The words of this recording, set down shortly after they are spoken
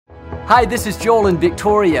Hi, this is Joel and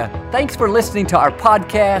Victoria. Thanks for listening to our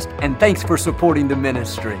podcast, and thanks for supporting the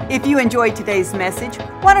ministry. If you enjoyed today's message,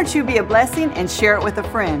 why don't you be a blessing and share it with a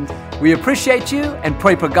friend? We appreciate you and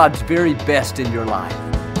pray for God's very best in your life.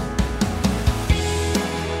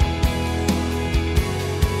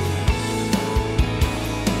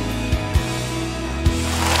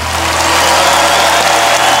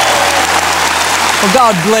 Well,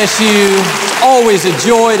 God bless you. It's always a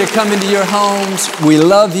joy to come into your homes. We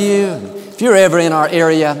love you. If you're ever in our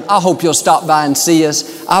area, I hope you'll stop by and see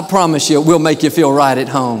us. I promise you, we'll make you feel right at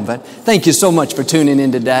home. But thank you so much for tuning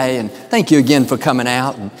in today, and thank you again for coming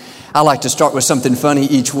out. And I like to start with something funny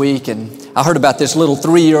each week, and I heard about this little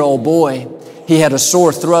 3-year-old boy. He had a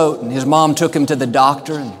sore throat, and his mom took him to the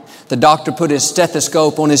doctor, and the doctor put his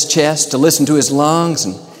stethoscope on his chest to listen to his lungs,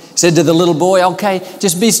 and said to the little boy, "Okay,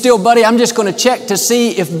 just be still, buddy. I'm just going to check to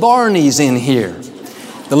see if Barney's in here."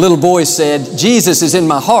 The little boy said, "Jesus is in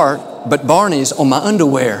my heart, but Barney's on my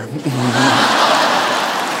underwear."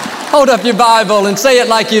 Hold up your Bible and say it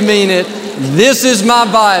like you mean it. This is my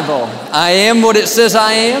Bible. I am what it says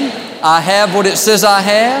I am. I have what it says I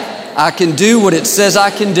have. I can do what it says I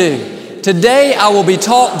can do. Today I will be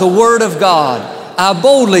taught the Word of God. I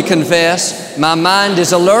boldly confess, my mind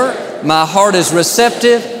is alert, my heart is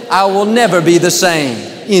receptive. I will never be the same.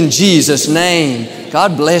 In Jesus' name,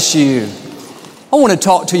 God bless you. I want to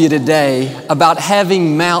talk to you today about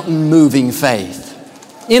having mountain-moving faith.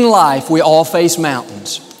 In life, we all face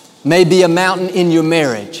mountains. Maybe a mountain in your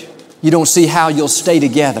marriage. You don't see how you'll stay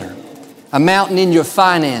together. A mountain in your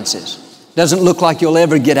finances. Doesn't look like you'll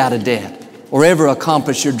ever get out of debt or ever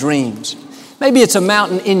accomplish your dreams. Maybe it's a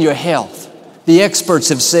mountain in your health. The experts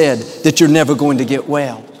have said that you're never going to get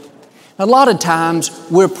well. A lot of times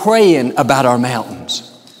we're praying about our mountains.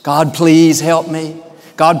 God, please help me.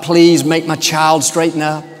 God, please make my child straighten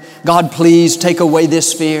up. God, please take away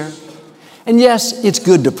this fear. And yes, it's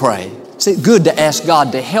good to pray. It's good to ask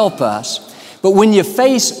God to help us. But when you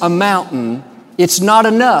face a mountain, it's not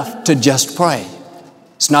enough to just pray.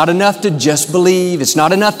 It's not enough to just believe. It's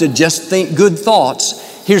not enough to just think good thoughts.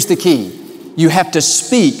 Here's the key. You have to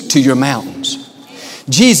speak to your mountains.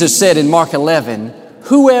 Jesus said in Mark 11,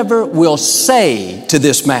 "Whoever will say to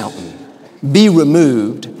this mountain, be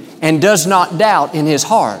removed, and does not doubt in his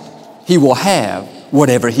heart, he will have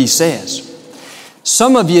whatever he says."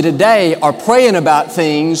 Some of you today are praying about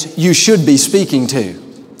things you should be speaking to.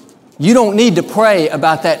 You don't need to pray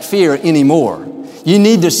about that fear anymore. You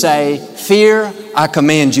need to say, "Fear, I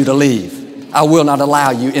command you to leave. I will not allow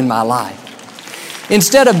you in my life."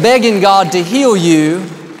 Instead of begging God to heal you,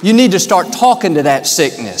 you need to start talking to that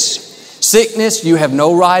sickness. "Sickness, you have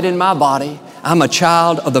no right in my body. I'm a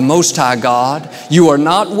child of the Most High God. You are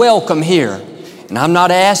not welcome here. And I'm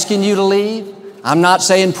not asking you to leave. I'm not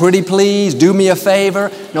saying, pretty please, do me a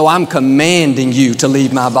favor. No, I'm commanding you to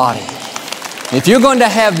leave my body." If you're going to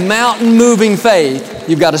have mountain-moving faith,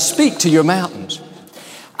 you've got to speak to your mountains.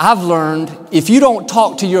 I've learned if you don't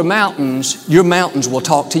talk to your mountains will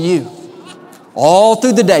talk to you. All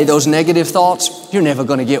through the day, those negative thoughts, you're never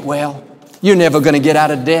going to get well. You're never going to get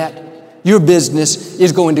out of debt. Your business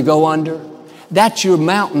is going to go under. That's your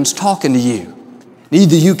mountains talking to you.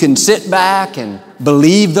 Either you can sit back and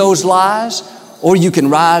believe those lies, or you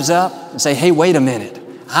can rise up and say, "Hey, wait a minute.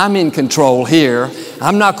 I'm in control here.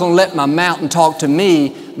 I'm not going to let my mountain talk to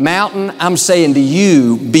me. Mountain, I'm saying to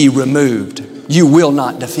you, be removed. You will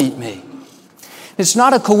not defeat me." It's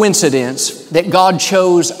not a coincidence that God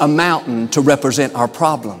chose a mountain to represent our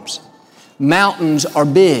problems. Mountains are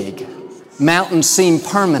big. Mountains seem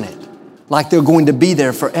permanent, like they're going to be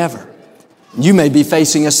there forever. You may be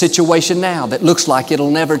facing a situation now that looks like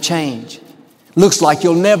it'll never change. Looks like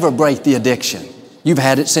you'll never break the addiction. You've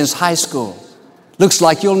had it since high school. Looks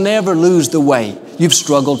like you'll never lose the weight. You've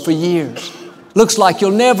struggled for years. Looks like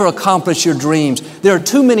you'll never accomplish your dreams. There are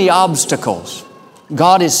too many obstacles.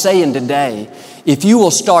 God is saying today, if you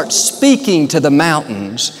will start speaking to the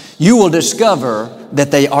mountains, you will discover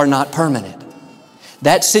that they are not permanent.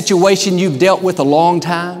 That situation you've dealt with a long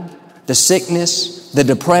time, the sickness, the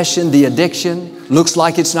depression, the addiction, looks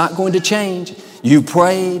like it's not going to change. You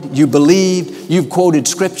prayed, you believed, you've quoted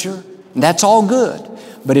scripture, and that's all good.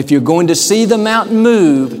 But if you're going to see the mountain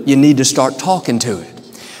move, you need to start talking to it.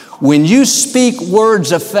 When you speak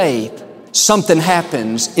words of faith, something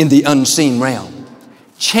happens in the unseen realm.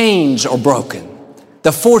 Chains are broken.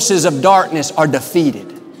 The forces of darkness are defeated.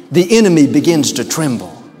 The enemy begins to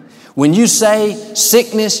tremble. When you say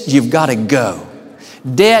sickness, you've got to go.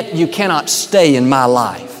 Debt, you cannot stay in my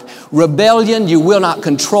life. Rebellion, you will not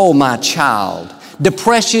control my child.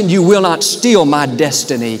 Depression, you will not steal my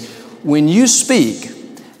destiny. When you speak,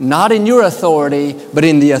 not in your authority, but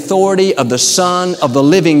in the authority of the Son of the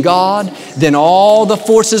living God, then all the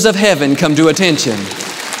forces of heaven come to attention.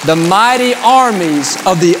 The mighty armies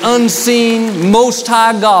of the unseen Most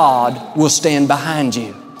High God will stand behind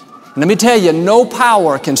you. And let me tell you, no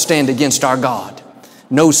power can stand against our God.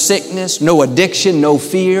 No sickness, no addiction, no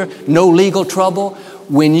fear, no legal trouble.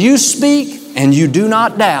 When you speak and you do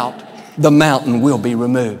not doubt, the mountain will be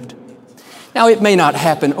removed. Now, it may not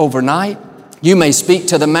happen overnight. You may speak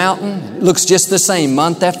to the mountain. It looks just the same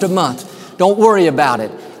month after month. Don't worry about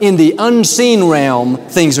it. In the unseen realm,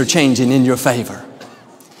 things are changing in your favor.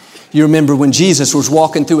 You remember when Jesus was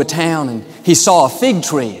walking through a town and he saw a fig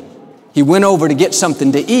tree. He went over to get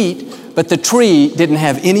something to eat, but the tree didn't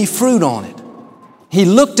have any fruit on it. He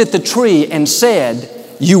looked at the tree and said,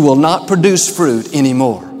 "You will not produce fruit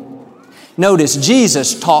anymore." Notice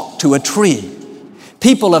Jesus talked to a tree.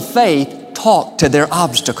 People of faith talk to their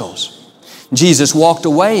obstacles. Jesus walked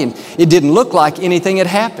away and it didn't look like anything had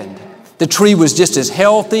happened. The tree was just as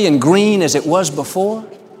healthy and green as it was before.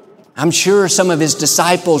 I'm sure some of his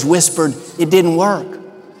disciples whispered, "It didn't work."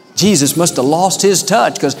 Jesus must have lost his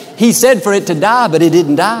touch because he said for it to die, but it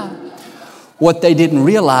didn't die. What they didn't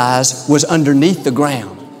realize was underneath the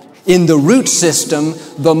ground, in the root system,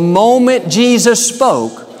 the moment Jesus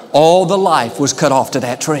spoke, all the life was cut off to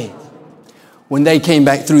that tree. When they came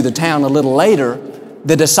back through the town a little later,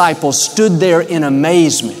 the disciples stood there in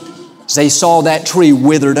amazement as they saw that tree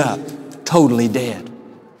withered up, totally dead.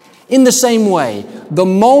 In the same way, the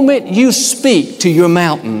moment you speak to your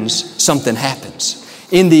mountains, something happens.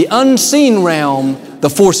 In the unseen realm, the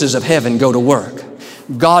forces of heaven go to work.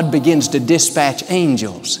 God begins to dispatch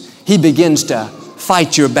angels. He begins to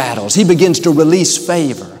fight your battles. He begins to release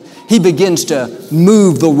favor. He begins to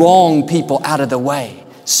move the wrong people out of the way,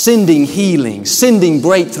 sending healing, sending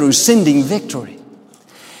breakthrough, sending victory.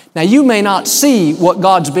 Now, you may not see what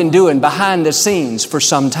God's been doing behind the scenes for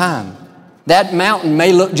some time. That mountain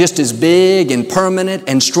may look just as big and permanent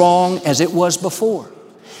and strong as it was before.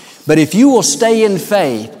 But if you will stay in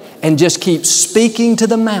faith and just keep speaking to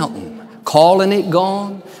the mountain, calling it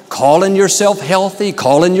gone, calling yourself healthy,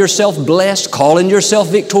 calling yourself blessed, calling yourself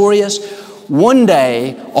victorious, one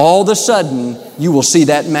day, all of a sudden, you will see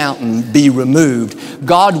that mountain be removed.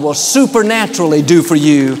 God will supernaturally do for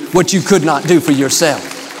you what you could not do for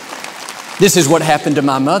yourself. This is what happened to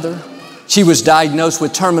my mother. She was diagnosed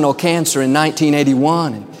with terminal cancer in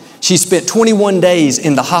 1981. And she spent 21 days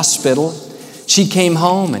in the hospital. She came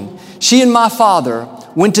home and she and my father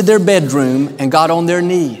went to their bedroom and got on their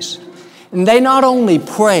knees. And they not only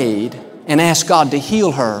prayed and asked God to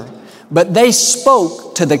heal her, but they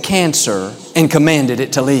spoke to the cancer and commanded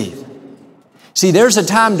it to leave. See, there's a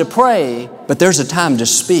time to pray, but there's a time to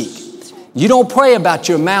speak. You don't pray about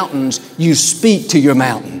your mountains, you speak to your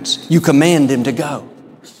mountains. You command them to go.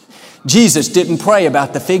 Jesus didn't pray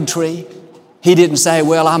about the fig tree. He didn't say,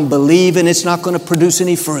 "Well, I'm believing it's not going to produce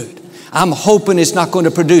any fruit. I'm hoping it's not going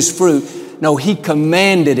to produce fruit." No, He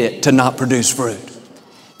commanded it to not produce fruit.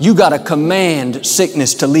 You got to command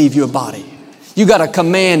sickness to leave your body. You got to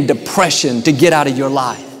command depression to get out of your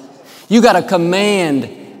life. You got to command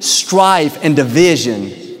strife and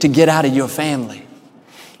division to get out of your family.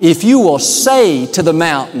 If you will say to the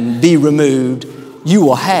mountain, "Be removed," you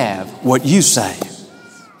will have what you say.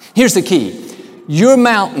 Here's the key. Your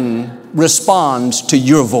mountain responds to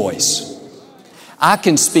your voice. I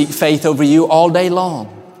can speak faith over you all day long.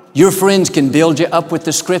 Your friends can build you up with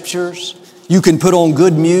the scriptures. You can put on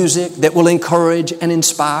good music that will encourage and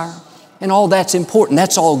inspire. And all that's important.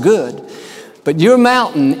 That's all good. But your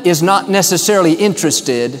mountain is not necessarily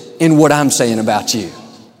interested in what I'm saying about you.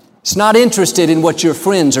 It's not interested in what your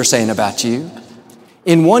friends are saying about you.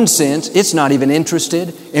 In one sense, it's not even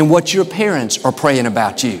interested in what your parents are praying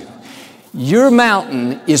about you. Your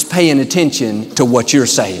mountain is paying attention to what you're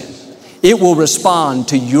saying. It will respond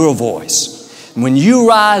to your voice. When you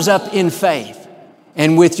rise up in faith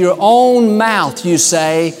and with your own mouth you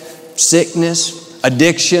say, "Sickness,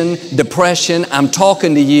 addiction, depression, I'm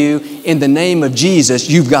talking to you in the name of Jesus,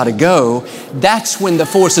 you've got to go," that's when the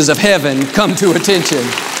forces of heaven come to attention.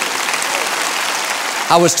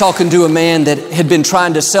 I was talking to a man that had been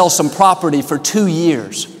trying to sell some property for 2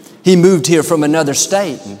 years. He moved here from another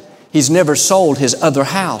state and he's never sold his other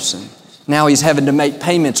house, and now he's having to make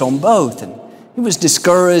payments on both. And he was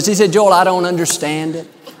discouraged. He said, "Joel, I don't understand it.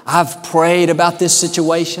 I've prayed about this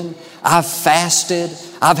situation. I've fasted.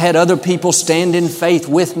 I've had other people stand in faith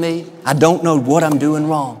with me. I don't know what I'm doing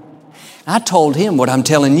wrong." I told him what I'm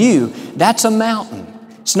telling you. That's a mountain.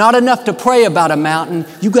 It's not enough to pray about a mountain.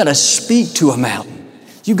 You got to speak to a mountain.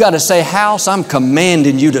 You got to say, "House, I'm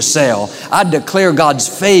commanding you to sell. I declare God's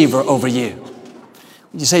favor over you."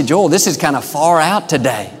 You say, Joel, this is kind of far out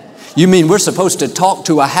today. You mean we're supposed to talk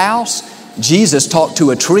to a house? Jesus talked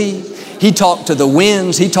to a tree. He talked to the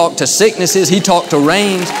winds. He talked to sicknesses. He talked to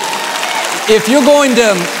rains. If you're going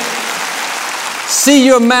to see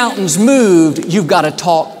your mountains moved, you've got to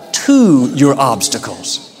talk to your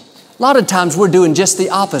obstacles. A lot of times we're doing just the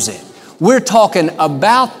opposite. We're talking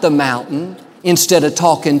about the mountain instead of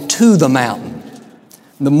talking to the mountain.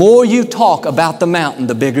 The more you talk about the mountain,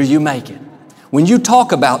 the bigger you make it. When you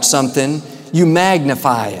talk about something, you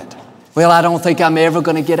magnify it. Well, I don't think I'm ever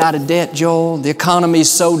going to get out of debt, Joel. The economy's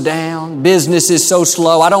so down. Business is so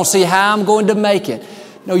slow. I don't see how I'm going to make it.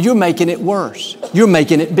 No, you're making it worse. You're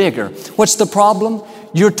making it bigger. What's the problem?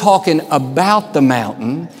 You're talking about the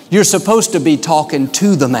mountain. You're supposed to be talking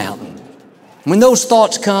to the mountain. When those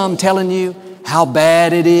thoughts come telling you how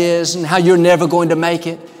bad it is and how you're never going to make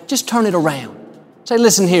it, just turn it around. Say,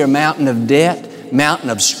 listen here, mountain of debt, mountain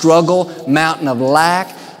of struggle, mountain of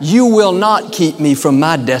lack. You will not keep me from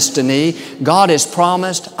my destiny. God has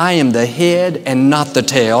promised I am the head and not the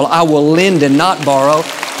tail. I will lend and not borrow.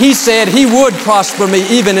 He said He would prosper me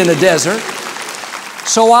even in a desert.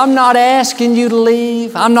 So I'm not asking you to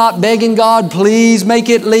leave. I'm not begging God, please make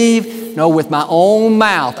it leave. No, with my own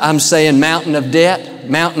mouth, I'm saying mountain of debt,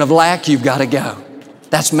 mountain of lack, you've got to go.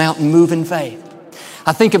 That's mountain moving faith.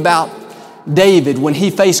 I think about David when he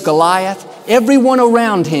faced Goliath. Everyone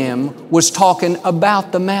around him was talking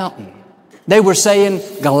about the mountain. They were saying,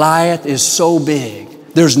 Goliath is so big.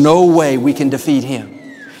 There's no way we can defeat him.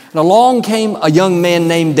 And along came a young man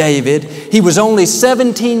named David. He was only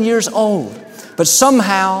 17 years old, but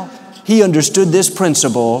somehow he understood this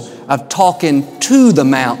principle of talking to the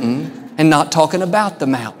mountain and not talking about the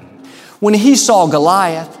mountain. When he saw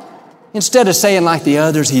Goliath, instead of saying like the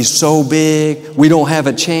others, he's so big, we don't have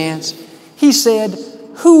a chance, he said,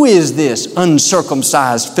 who is this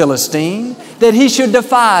uncircumcised Philistine that he should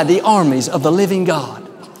defy the armies of the living God?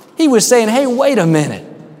 He was saying, hey, wait a minute.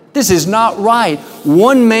 This is not right.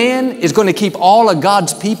 One man is going to keep all of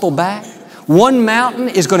God's people back. One mountain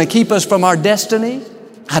is going to keep us from our destiny.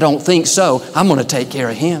 I don't think so. I'm going to take care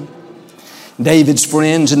of him. David's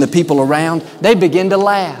friends and the people around, they began to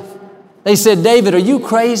laugh. They said, David, are you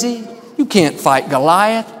crazy? You can't fight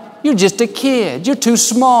Goliath. You're just a kid. You're too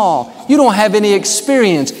small. You don't have any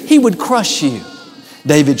experience. He would crush you.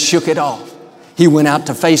 David shook it off. He went out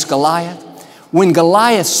to face Goliath. When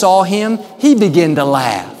Goliath saw him, he began to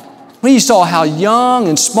laugh. When he saw how young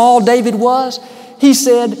and small David was, he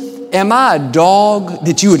said, am I a dog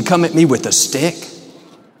that you would come at me with a stick?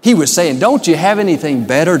 He was saying, don't you have anything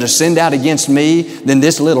better to send out against me than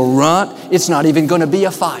this little runt? It's not even going to be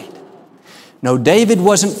a fight. No, David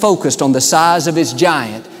wasn't focused on the size of his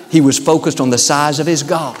giant. He was focused on the size of his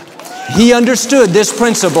God. He understood this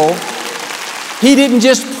principle. He didn't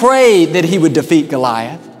just pray that he would defeat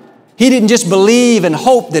Goliath. He didn't just believe and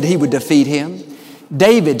hope that he would defeat him.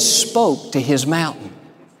 David spoke to his mountain.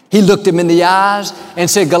 He looked him in the eyes and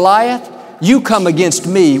said, Goliath, you come against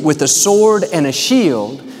me with a sword and a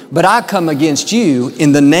shield, but I come against you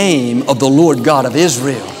in the name of the Lord God of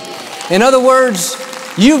Israel. In other words,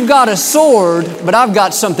 you've got a sword, but I've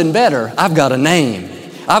got something better. I've got a name.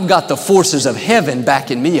 I've got the forces of heaven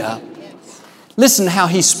backing me up. Listen how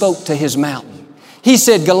he spoke to his mountain. He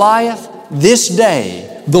said, Goliath, this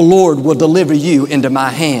day the Lord will deliver you into my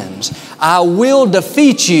hands. I will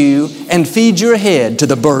defeat you and feed your head to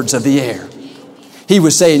the birds of the air. He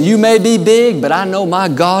was saying, you may be big, but I know my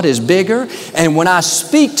God is bigger. And when I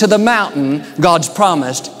speak to the mountain, God's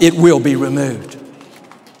promised it will be removed.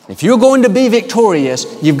 If you're going to be victorious,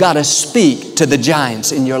 you've got to speak to the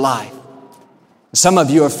giants in your life. Some of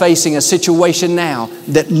you are facing a situation now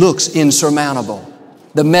that looks insurmountable.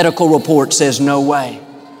 The medical report says no way.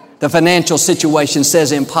 The financial situation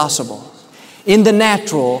says impossible. In the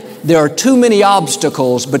natural, there are too many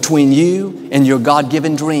obstacles between you and your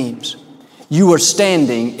God-given dreams. You are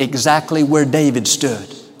standing exactly where David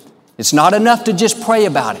stood. It's not enough to just pray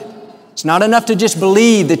about it. It's not enough to just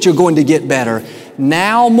believe that you're going to get better.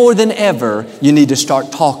 Now more than ever, you need to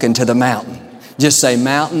start talking to the mountain. Just say,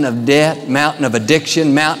 mountain of debt, mountain of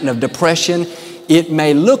addiction, mountain of depression. It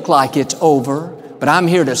may look like it's over, but I'm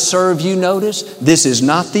here to serve you. Notice, this is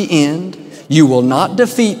not the end. You will not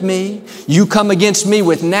defeat me. You come against me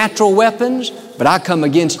with natural weapons, but I come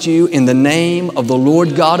against you in the name of the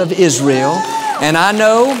Lord God of Israel. And I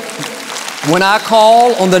know when I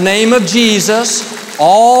call on the name of Jesus,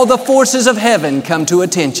 all the forces of heaven come to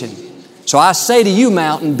attention. So I say to you,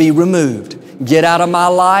 mountain, be removed. Get out of my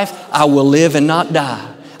life. I will live and not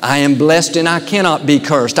die. I am blessed and I cannot be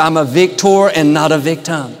cursed. I'm a victor and not a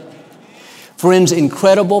victim. Friends,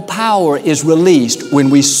 incredible power is released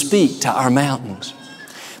when we speak to our mountains.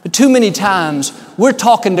 But too many times we're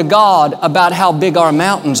talking to God about how big our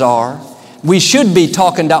mountains are. We should be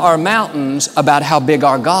talking to our mountains about how big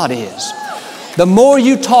our God is. The more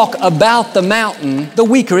you talk about the mountain, the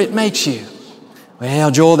weaker it makes you. Well,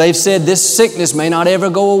 Joel, they've said this sickness may not ever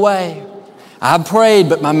go away. I've prayed,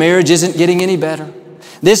 but my marriage isn't getting any better.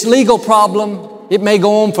 This legal problem, it may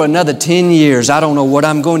go on for another 10 years. I don't know what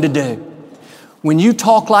I'm going to do. When you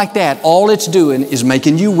talk like that, all it's doing is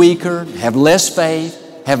making you weaker, have less faith,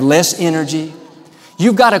 have less energy.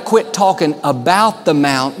 You've got to quit talking about the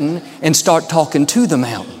mountain and start talking to the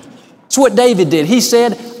mountain. That's what David did. He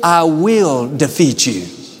said, I will defeat you.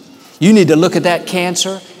 You need to look at that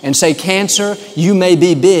cancer and say, cancer, you may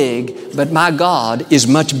be big, but my God is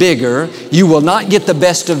much bigger. You will not get the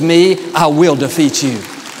best of me. I will defeat you.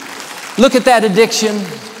 Look at that addiction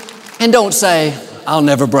and don't say, I'll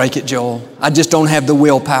never break it, Joel. I just don't have the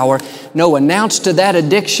willpower. No, announce to that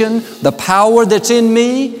addiction, the power that's in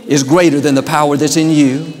me is greater than the power that's in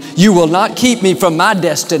you. You will not keep me from my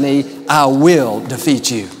destiny. I will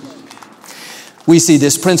defeat you. We see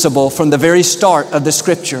this principle from the very start of the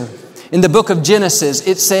Scripture. In the book of Genesis,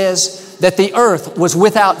 it says that the earth was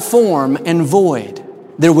without form and void.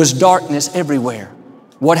 There was darkness everywhere.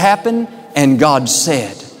 What happened? And God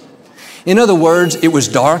said. In other words, it was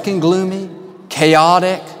dark and gloomy,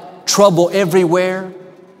 chaotic, trouble everywhere.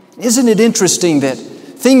 Isn't it interesting that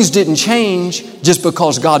things didn't change just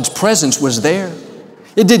because God's presence was there?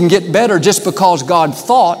 It didn't get better just because God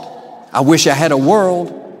thought, I wish I had a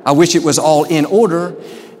world. I wish it was all in order.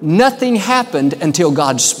 Nothing happened until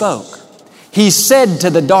God spoke. He said to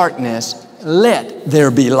the darkness, let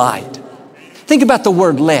there be light. Think about the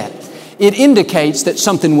word let. It indicates that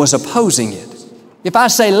something was opposing it. If I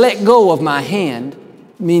say, let go of my hand,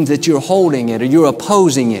 it means that you're holding it or you're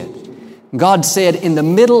opposing it. God said, in the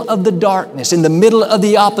middle of the darkness, in the middle of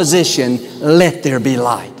the opposition, let there be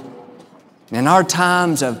light. In our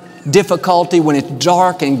times of difficulty, when it's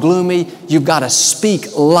dark and gloomy, you've got to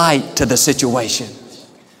speak light to the situation.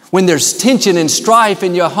 When there's tension and strife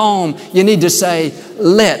in your home, you need to say,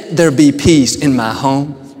 let there be peace in my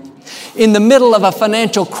home. In the middle of a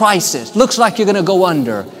financial crisis, looks like you're going to go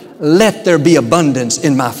under, let there be abundance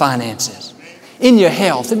in my finances. In your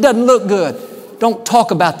health, it doesn't look good. Don't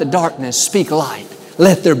talk about the darkness, speak light.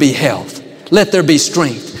 Let there be health. Let there be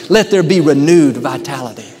strength. Let there be renewed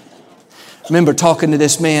vitality. I remember talking to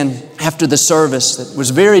this man after the service that was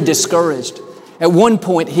very discouraged. At one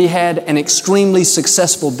point, he had an extremely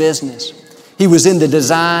successful business. He was in the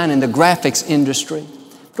design and the graphics industry.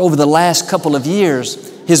 Over the last couple of years,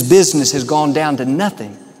 his business has gone down to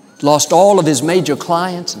nothing. Lost all of his major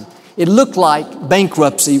clients, and it looked like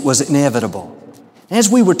bankruptcy was inevitable. As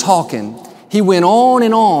we were talking, he went on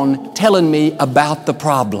and on telling me about the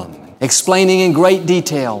problem, explaining in great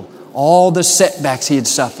detail all the setbacks he had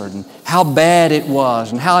suffered and how bad it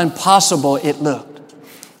was and how impossible it looked.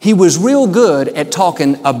 He was real good at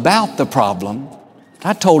talking about the problem.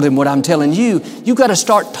 I told him what I'm telling you. You got to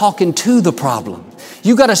start talking to the problem.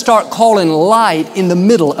 You got to start calling light in the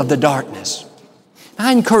middle of the darkness.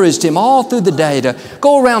 I encouraged him all through the day to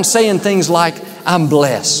go around saying things like, I'm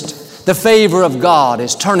blessed. The favor of God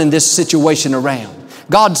is turning this situation around.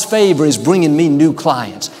 God's favor is bringing me new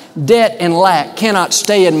clients. Debt and lack cannot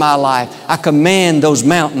stay in my life. I command those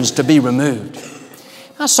mountains to be removed.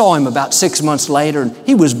 I saw him about 6 months later, and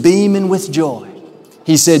he was beaming with joy.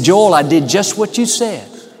 He said, Joel, I did just what you said.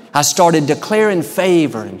 I started declaring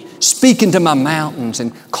favor and speaking to my mountains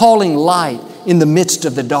and calling light in the midst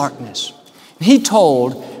of the darkness. He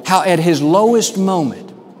told how at his lowest moment,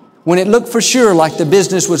 when it looked for sure like the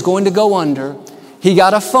business was going to go under, he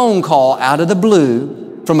got a phone call out of the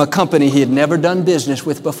blue from a company he had never done business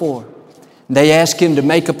with before. They asked him to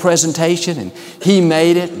make a presentation, and he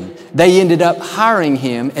made it, and they ended up hiring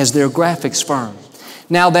him as their graphics firm.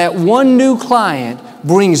 Now that one new client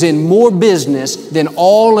brings in more business than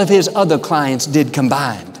all of his other clients did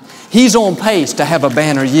combined. He's on pace to have a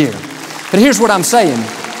banner year. But here's what I'm saying.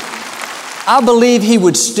 I believe he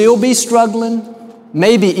would still be struggling,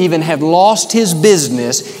 maybe even have lost his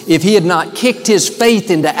business if he had not kicked his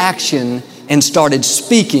faith into action and started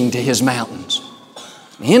speaking to his mountains.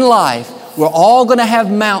 In life, we're all going to have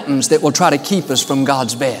mountains that will try to keep us from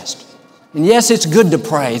God's best. And yes, it's good to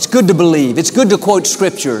pray. It's good to believe. It's good to quote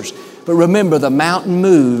scriptures. But remember, the mountain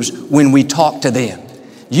moves when we talk to them.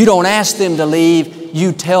 You don't ask them to leave.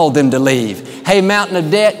 You tell them to leave. Hey, mountain of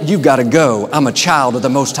debt, you've got to go. I'm a child of the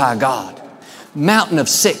Most High God. Mountain of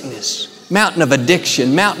sickness, mountain of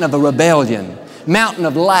addiction, mountain of a rebellion, mountain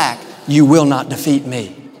of lack, you will not defeat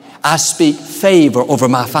me. I speak favor over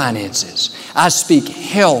my finances. I speak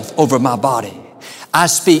health over my body. I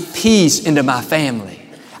speak peace into my family.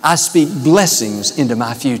 I speak blessings into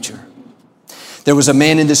my future. There was a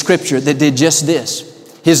man in the Scripture that did just this.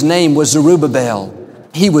 His name was Zerubbabel.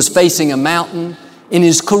 He was facing a mountain in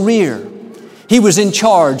his career. He was in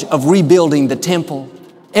charge of rebuilding the temple.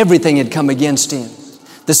 Everything had come against him.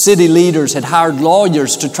 The city leaders had hired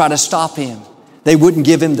lawyers to try to stop him. They wouldn't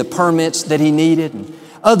give him the permits that he needed, and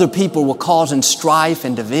other people were causing strife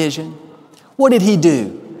and division. What did he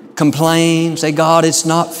do? Complain, say, God, it's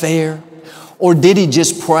not fair? Or did he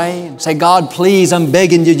just pray and say, God, please, I'm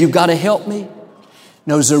begging you, you've got to help me?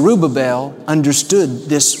 No, Zerubbabel understood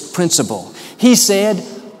this principle. He said,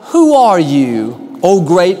 who are you, O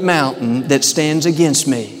great mountain that stands against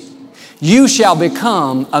me? You shall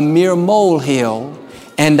become a mere molehill,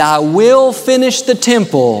 and I will finish the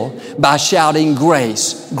temple by shouting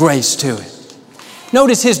grace, grace to it.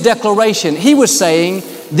 Notice his declaration. He was saying,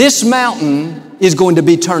 this mountain is going to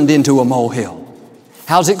be turned into a molehill.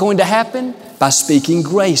 How's it going to happen? By speaking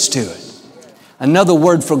grace to it. Another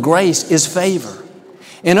word for grace is favor.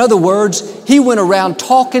 In other words, he went around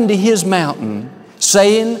talking to his mountain,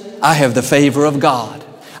 saying, I have the favor of God.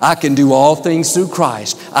 I can do all things through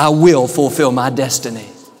Christ. I will fulfill my destiny.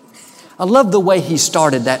 I love the way he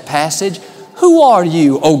started that passage. Who are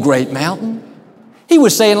you, O great mountain? He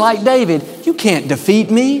was saying like David, you can't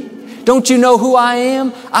defeat me. Don't you know who I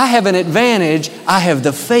am? I have an advantage. I have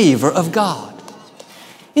the favor of God.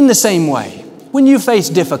 In the same way, when you face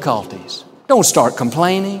difficulties, don't start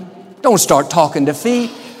complaining. Don't start talking defeat.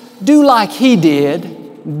 Do like he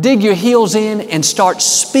did. Dig your heels in and start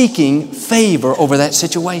speaking favor over that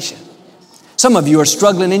situation. Some of you are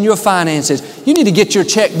struggling in your finances. You need to get your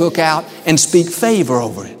checkbook out and speak favor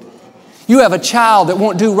over it. You have a child that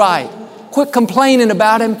won't do right. Quit complaining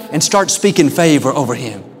about him and start speaking favor over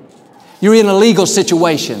him. You're in a legal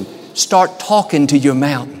situation. Start talking to your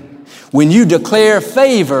mountain. When you declare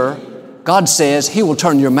favor, God says He will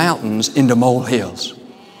turn your mountains into molehills.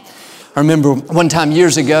 I remember one time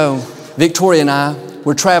years ago, Victoria and I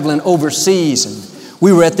were traveling overseas, and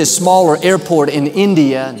we were at this smaller airport in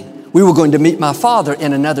India, and we were going to meet my father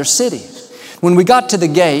in another city. When we got to the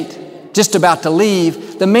gate, just about to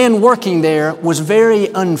leave, the man working there was very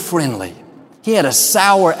unfriendly. He had a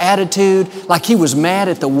sour attitude, like he was mad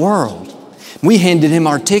at the world. We handed him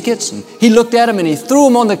our tickets, and he looked at them and he threw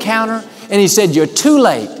them on the counter, and he said, you're too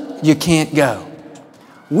late, you can't go.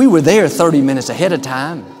 We were there 30 minutes ahead of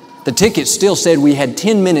time. The ticket still said we had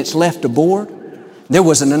 10 minutes left to board. There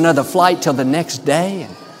wasn't another flight till the next day.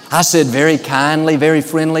 And I said very kindly, very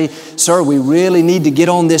friendly, sir, we really need to get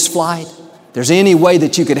on this flight. If there's any way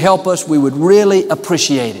that you could help us, we would really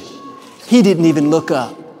appreciate it. He didn't even look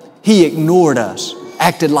up. He ignored us,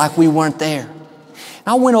 acted like we weren't there.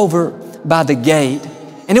 I went over by the gate,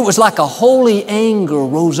 and it was like a holy anger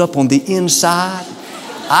rose up on the inside.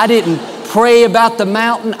 I didn't pray about the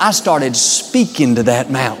mountain. I started speaking to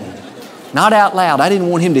that mountain. Not out loud. I didn't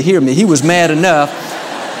want him to hear me. He was mad enough.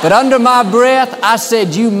 But under my breath, I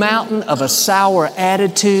said, you mountain of a sour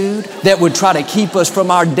attitude that would try to keep us from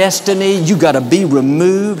our destiny, you got to be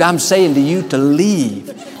removed. I'm saying to you to leave.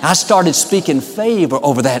 I started speaking favor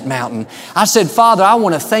over that mountain. I said, Father, I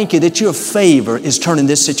want to thank you that your favor is turning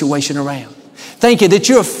this situation around. Thank you that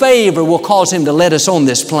your favor will cause him to let us on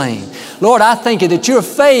this plane. Lord, I thank you that your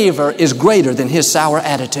favor is greater than his sour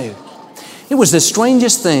attitude. It was the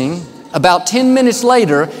strangest thing. About 10 minutes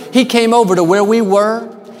later, he came over to where we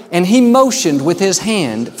were, and he motioned with his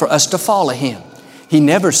hand for us to follow him. He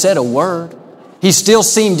never said a word. He still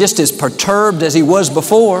seemed just as perturbed as he was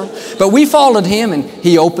before. But we followed him, and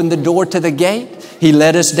he opened the door to the gate. He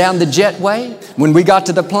led us down the jetway. When we got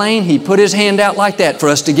to the plane, he put his hand out like that for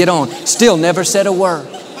us to get on. Still never said a word.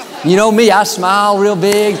 You know me, I smile real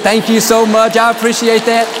big. Thank you so much. I appreciate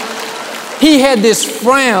that. He had this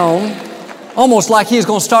frown, almost like he was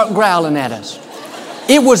going to start growling at us.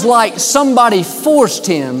 It was like somebody forced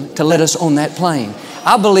him to let us on that plane.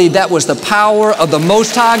 I believe that was the power of the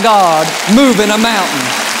Most High God moving a mountain.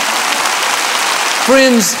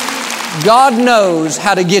 Friends, God knows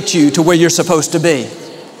how to get you to where you're supposed to be.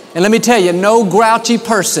 And let me tell you, no grouchy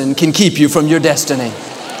person can keep you from your destiny.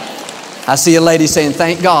 I see a lady saying,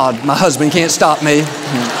 thank God, my husband can't stop me.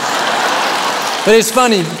 But it's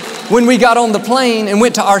funny, when we got on the plane and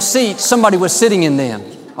went to our seats, somebody was sitting in them.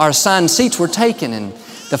 Our assigned seats were taken, and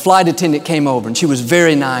the flight attendant came over, and she was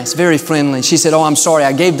very nice, very friendly. She said, oh, I'm sorry,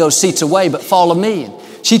 I gave those seats away, but follow me. And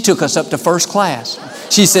she took us up to first class.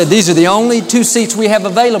 She said, these are the only 2 seats we have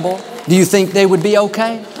available. Do you think they would be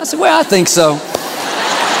okay? I said, well, I think so.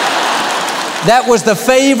 That was the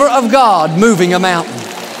favor of God moving a mountain.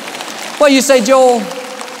 Well, you say, Joel,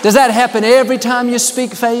 does that happen every time you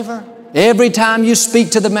speak favor? Every time you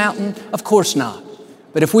speak to the mountain? Of course not.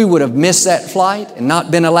 But if we would have missed that flight and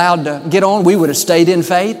not been allowed to get on, we would have stayed in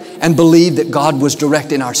faith and believed that God was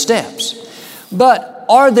directing our steps. But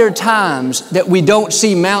are there times that we don't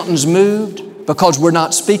see mountains moved because we're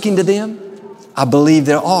not speaking to them? I believe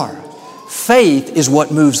there are. Faith is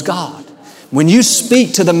what moves God. When you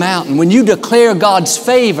speak to the mountain, when you declare God's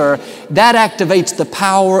favor, that activates the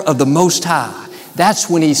power of the Most High. That's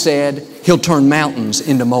when He said He'll turn mountains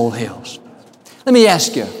into molehills. Let me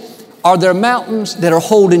ask you, are there mountains that are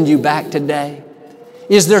holding you back today?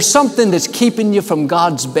 Is there something that's keeping you from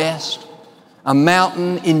God's best? A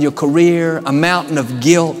mountain in your career, a mountain of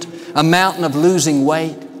guilt, a mountain of losing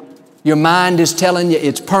weight. Your mind is telling you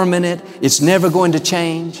it's permanent, it's never going to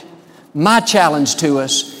change. My challenge to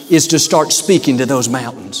us is to start speaking to those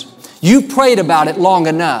mountains. You prayed about it long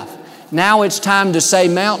enough. Now it's time to say,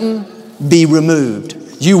 mountain, be removed.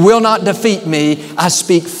 You will not defeat me. I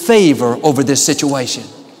speak favor over this situation.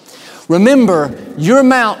 Remember, your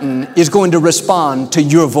mountain is going to respond to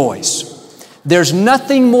your voice. There's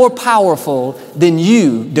nothing more powerful than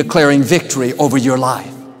you declaring victory over your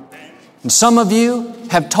life. And some of you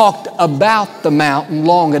have talked about the mountain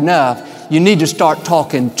long enough. You need to start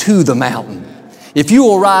talking to the mountain. If you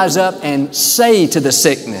will rise up and say to the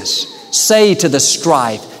sickness, say to the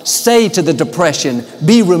strife, say to the depression,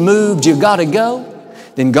 be removed, you got to go,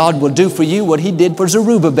 then God will do for you what He did for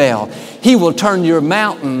Zerubbabel. He will turn your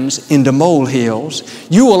mountains into molehills.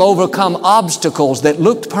 You will overcome obstacles that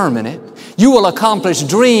looked permanent. You will accomplish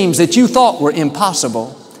dreams that you thought were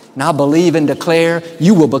impossible. And I believe and declare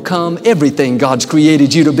you will become everything God's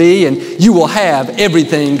created you to be, and you will have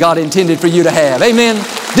everything God intended for you to have. Amen.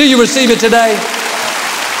 Do you receive it today?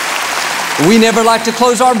 We never like to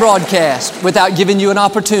close our broadcast without giving you an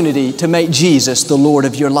opportunity to make Jesus the Lord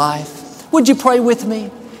of your life. Would you pray with me?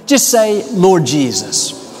 Just say, Lord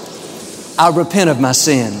Jesus, I repent of my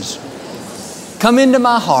sins. Come into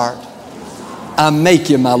my heart. I make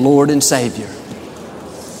you my Lord and Savior.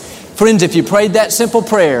 Friends, if you prayed that simple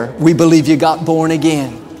prayer, we believe you got born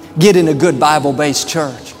again. Get in a good Bible-based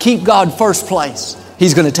church. Keep God first place.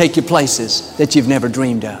 He's going to take you places that you've never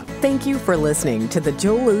dreamed of. Thank you for listening to the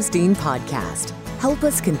Joel Osteen Podcast. Help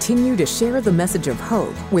us continue to share the message of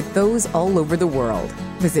hope with those all over the world.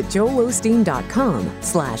 Visit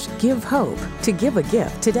joelosteen.com/give hope to give a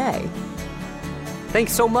gift today.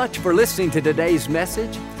 Thanks so much for listening to today's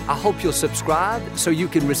message. I hope you'll subscribe so you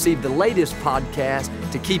can receive the latest podcast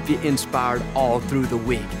to keep you inspired all through the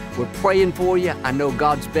week. We're praying for you. I know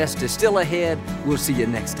God's best is still ahead. We'll see you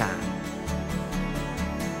next time.